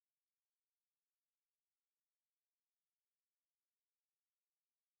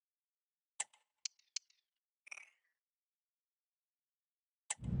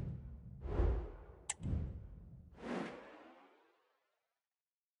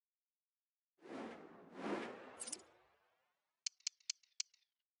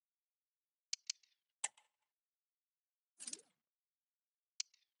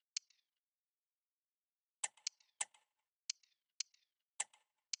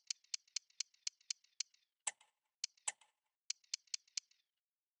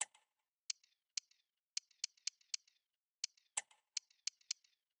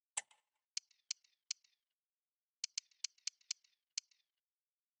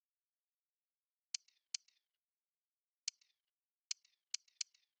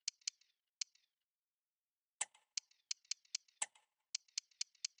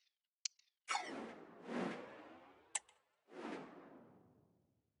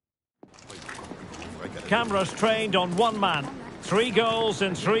cameras trained on one man. 3 goals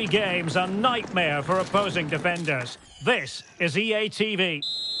in 3 games, a nightmare for opposing defenders. This is EA TV.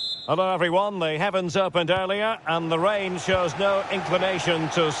 Hello everyone, the heavens opened earlier and the rain shows no inclination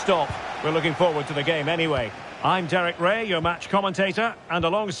to stop. We're looking forward to the game anyway. I'm Derek Ray, your match commentator, and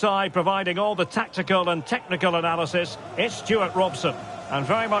alongside providing all the tactical and technical analysis, it's Stuart Robson. I'm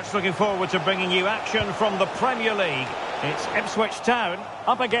very much looking forward to bringing you action from the Premier League. It's Ipswich Town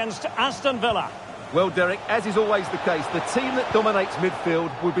up against Aston Villa. Well, Derek, as is always the case, the team that dominates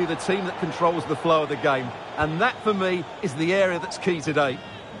midfield will be the team that controls the flow of the game. And that, for me, is the area that's key today.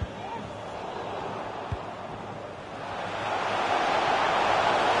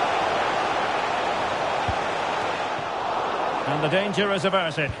 And the danger is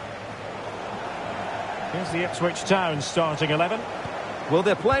averted. Here's the Ipswich Town starting 11. Well,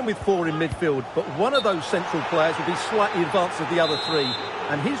 they're playing with 4 in midfield, but one of those central players will be slightly advanced of the other 3.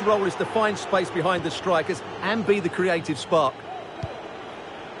 And his role is to find space behind the strikers and be the creative spark.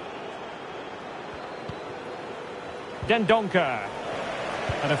 Dendoncker.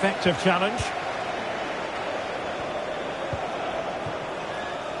 An effective challenge.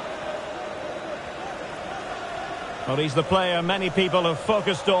 Well, he's the player many people have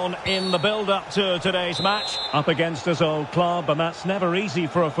focused on in the build-up to today's match. Up against his old club, and that's never easy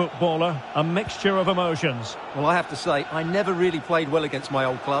for a footballer. A mixture of emotions. Well, I have to say, I never really played well against my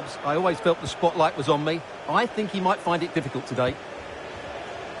old clubs. I always felt the spotlight was on me. I think he might find it difficult today.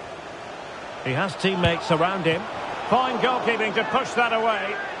 He has teammates around him. Fine goalkeeping to push that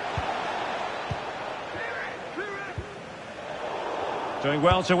away. Doing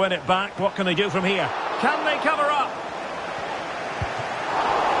well to win it back. What can they do from here? Can they cover up?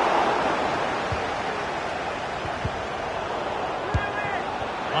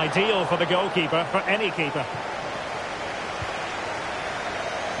 Ideal for the goalkeeper, for any keeper.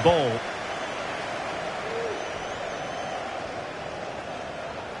 Ball.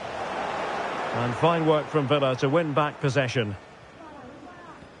 And fine work from Villa to win back possession.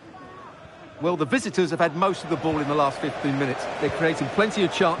 Well, the visitors have had most of the ball in the last 15 minutes. They're creating plenty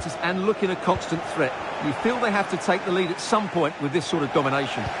of chances and looking a constant threat. You feel they have to take the lead at some point with this sort of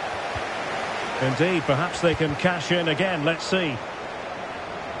domination. Indeed, perhaps they can cash in again. Let's see.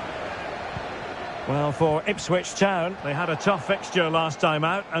 Well, for Ipswich Town, they had a tough fixture last time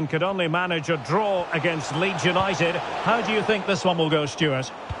out and could only manage a draw against Leeds United. How do you think this one will go,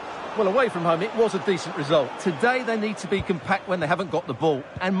 Stuart? Well, away from home, it was a decent result. Today, they need to be compact when they haven't got the ball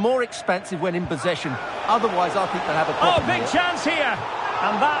and more expansive when in possession. Otherwise, I think they'll have a problem. Oh, big chance here.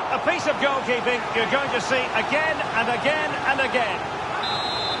 And that, a piece of goalkeeping you're going to see again and again and again.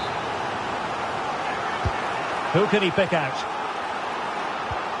 Who can he pick out?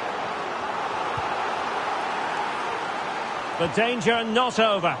 The danger not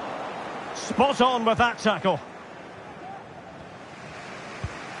over. Spot on with that tackle.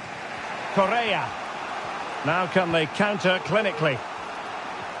 Correa. Now can they counter clinically?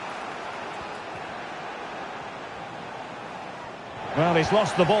 Well, he's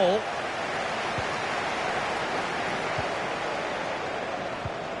lost the ball.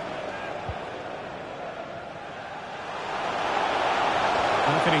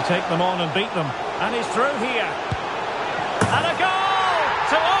 How can he take them on and beat them? And he's through here. And a goal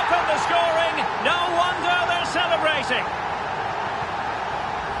to open the scoring. No wonder they're celebrating.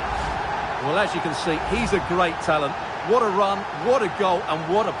 Well, as you can see, he's a great talent. What a run, what a goal,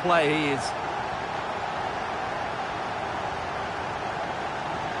 and what a player he is.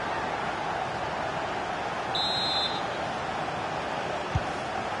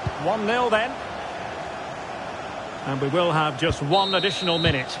 One 0 then. And we will have just 1 additional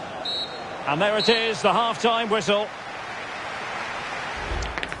minute. And there it is, the half-time whistle.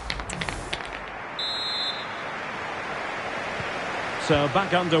 So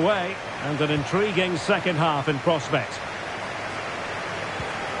back underway, and an intriguing second half in prospect.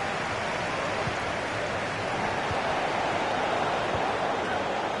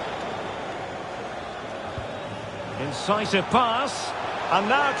 Incisive pass, and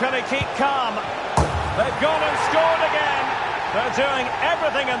now can he keep calm? They've gone and scored again. They're doing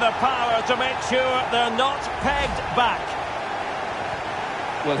everything in their power to make sure they're not pegged back.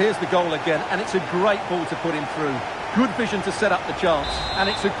 Well, here's the goal again, and it's a great ball to put him through. Good vision to set up the chance, and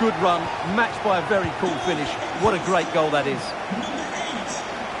it's a good run, matched by a very cool finish. What a great goal that is.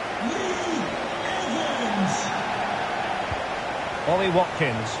 Ollie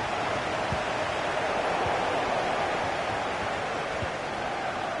Watkins.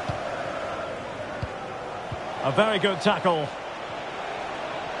 A very good tackle.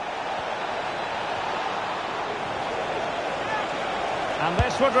 And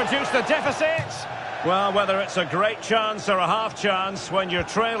this would reduce the deficit. Well, whether it's a great chance or a half chance, when you're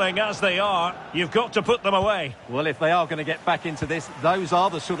trailing as they are, you've got to put them away. Well, if they are going to get back into this, those are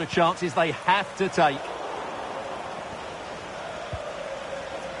the sort of chances they have to take.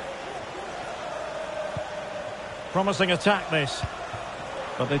 Promising attack, this.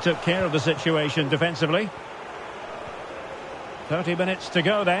 But they took care of the situation defensively. 30 minutes to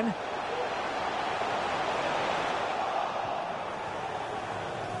go then.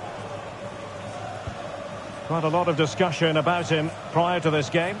 Quite a lot of discussion about him prior to this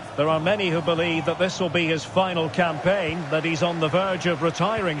game. There are many who believe that this will be his final campaign, that he's on the verge of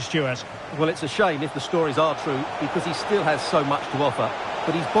retiring, Stuart. Well, it's a shame if the stories are true, because he still has so much to offer.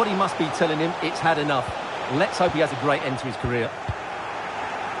 But his body must be telling him it's had enough. Let's hope he has a great end to his career.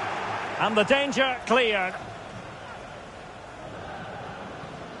 And the danger cleared.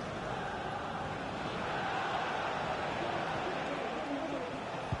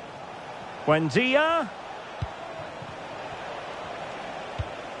 Buendia.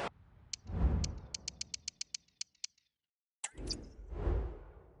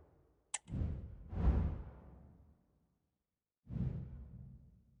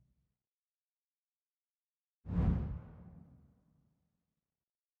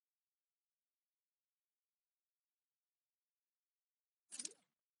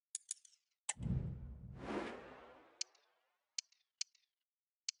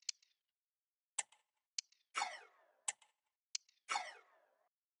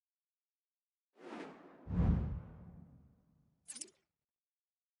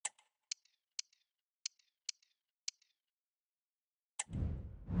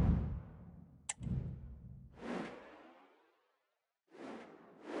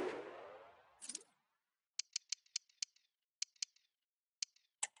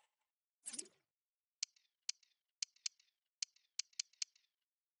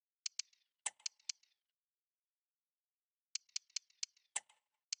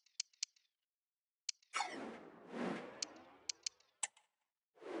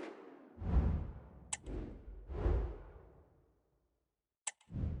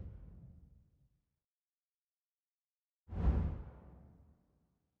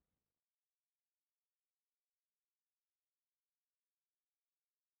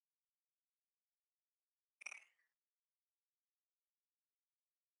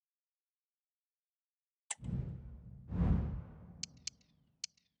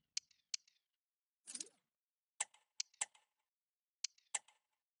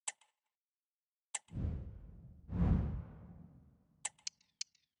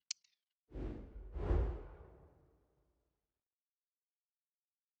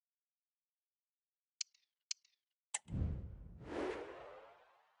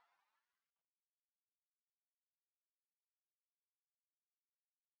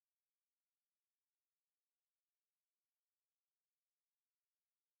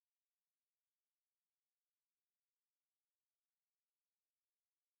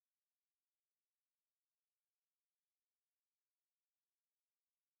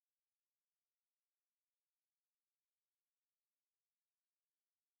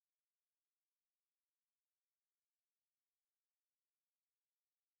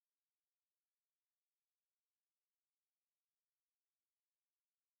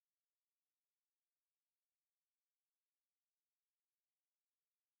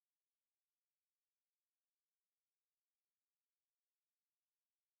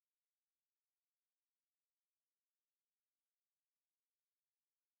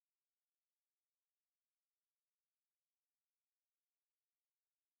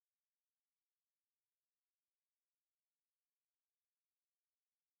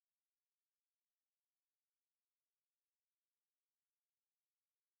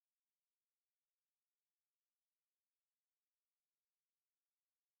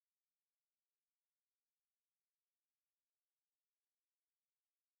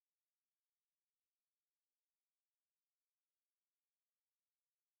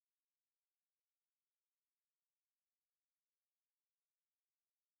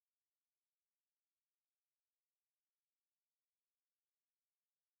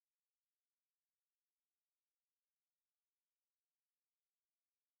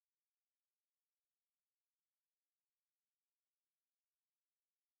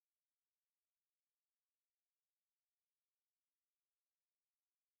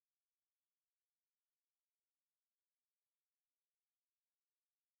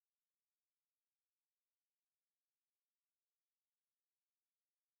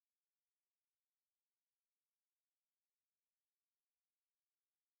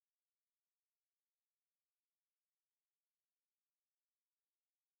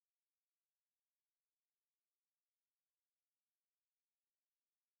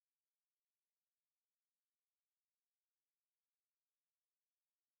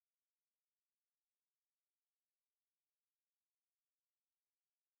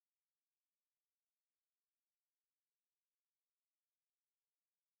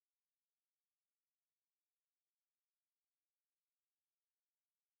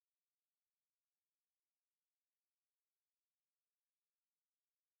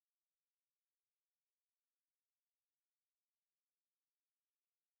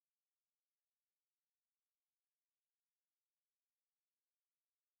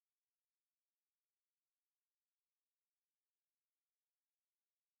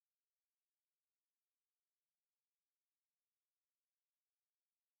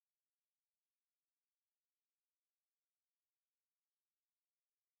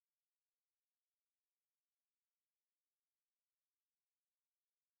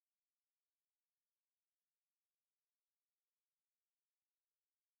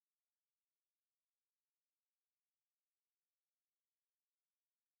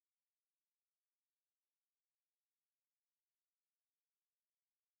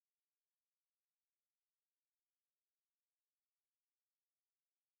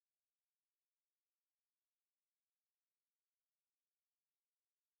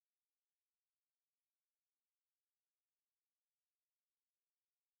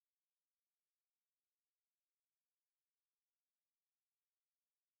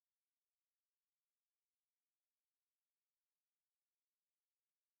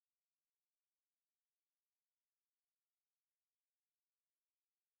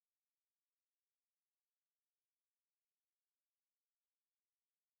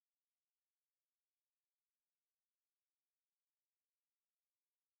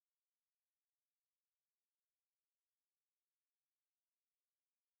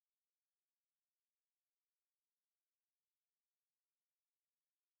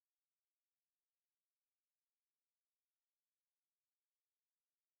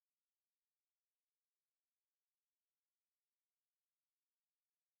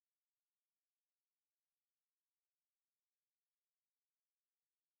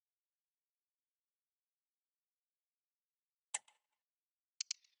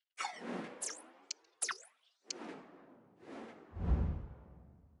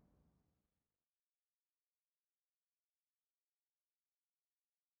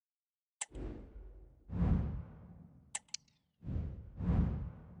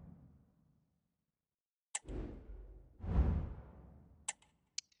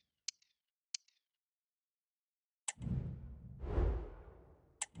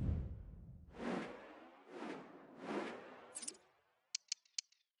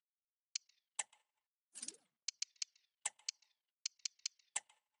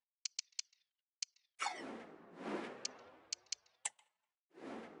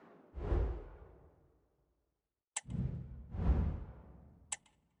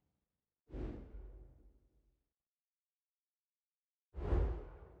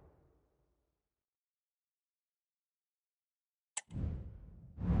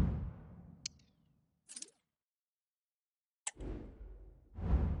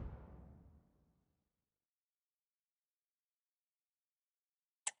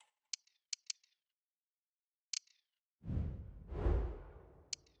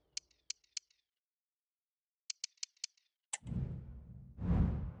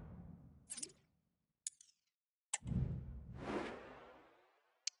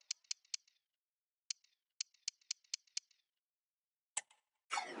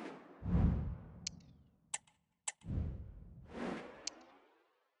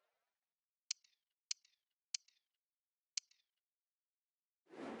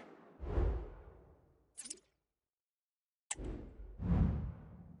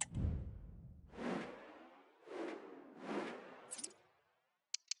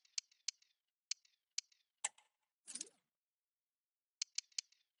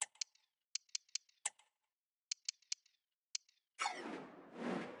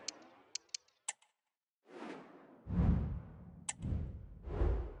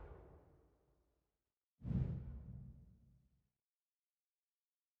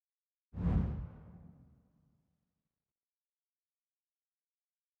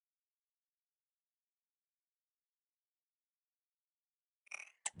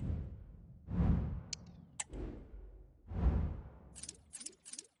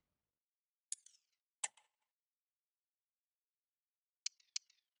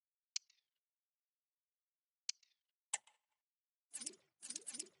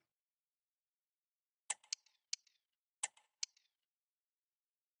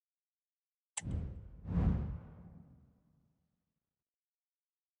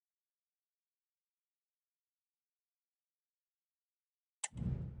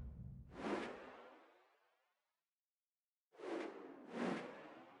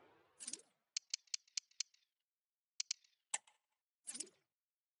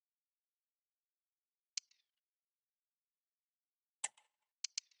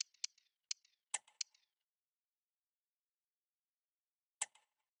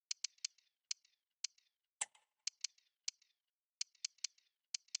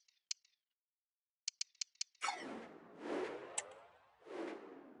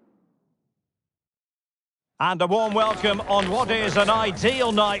 And a warm welcome on what is an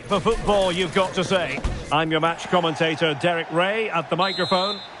ideal night for football, you've got to say. I'm your match commentator, Derek Ray, at the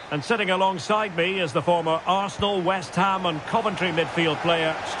microphone. And sitting alongside me is the former Arsenal, West Ham and Coventry midfield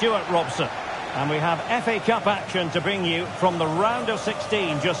player, Stuart Robson. And we have FA Cup action to bring you from the round of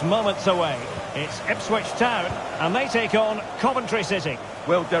 16, just moments away. It's Ipswich Town, and they take on Coventry City.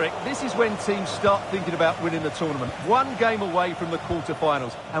 Well, Derek, this is when teams start thinking about winning the tournament. One game away from the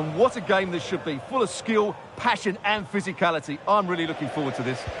quarter-finals. And what a game this should be. Full of skill, passion and physicality. I'm really looking forward to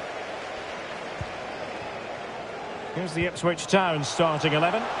this. Here's the Ipswich Town starting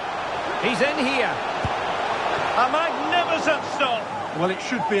 11. He's in here. A magnificent stop. Well, it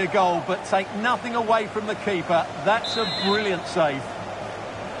should be a goal, but take nothing away from the keeper. That's a brilliant save.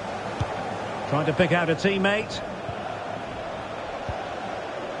 Trying to pick out a teammate.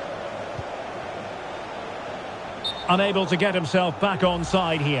 Unable to get himself back on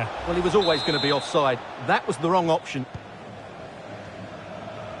side here. Well, he was always going to be offside. That was the wrong option.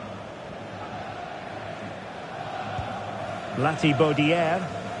 Lati Baudière.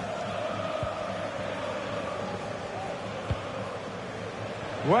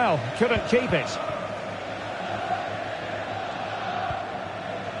 Well, couldn't keep it.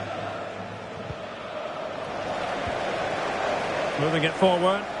 Moving it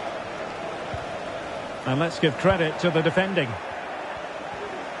forward. And let's give credit to the defending.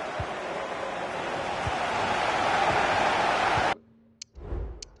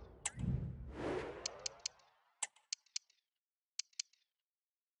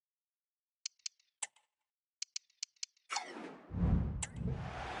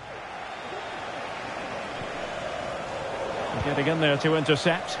 Getting in there to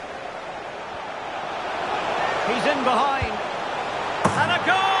intercept. He's in behind. And a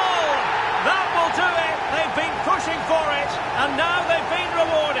goal! That will do it! They've been pushing for it, and now they've been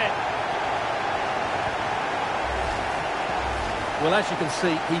rewarded. Well, as you can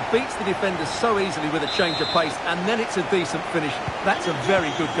see, he beats the defenders so easily with a change of pace, and then it's a decent finish. That's a very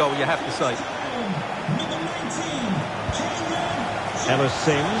good goal, you have to say. Ellis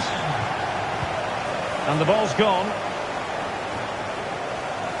Sims. And the ball's gone.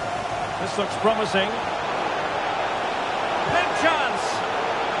 This looks promising. Big chance.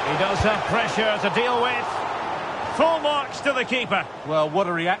 He does have pressure to deal with. Full marks to the keeper. Well, what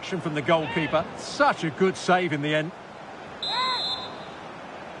a reaction from the goalkeeper. Such a good save in the end.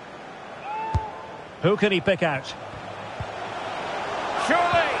 Who can he pick out?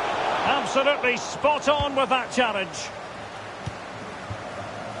 Surely! Absolutely spot on with that challenge.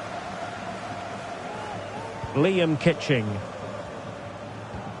 Liam Kitching.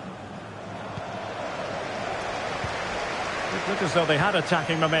 It looked as though they had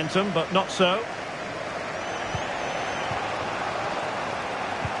attacking momentum, but not so.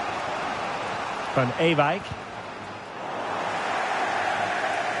 Van Ewijk.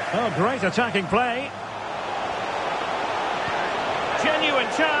 Oh, great attacking play. Genuine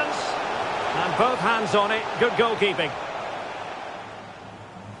chance. And both hands on it. Good goalkeeping.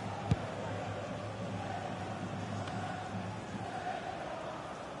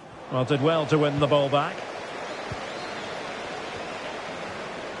 Well, did well to win the ball back.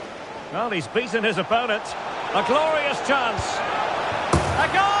 Well, he's beaten his opponent. A glorious chance. A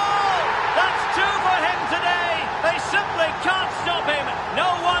goal! That's two for him today. They simply can't stop him.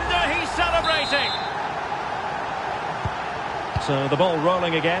 No wonder he's celebrating. So the ball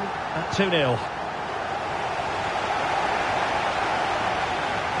rolling again at 2-0.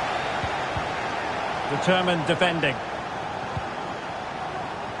 Determined defending.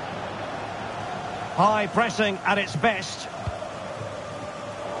 High pressing at its best.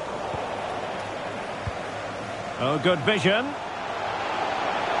 Oh, good vision.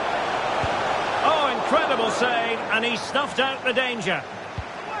 Oh, incredible save, and he snuffed out the danger.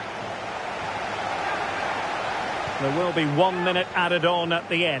 There will be 1 minute added on at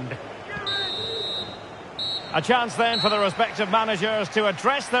the end. A chance then for the respective managers to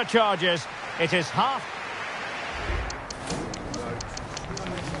address their charges. It is half.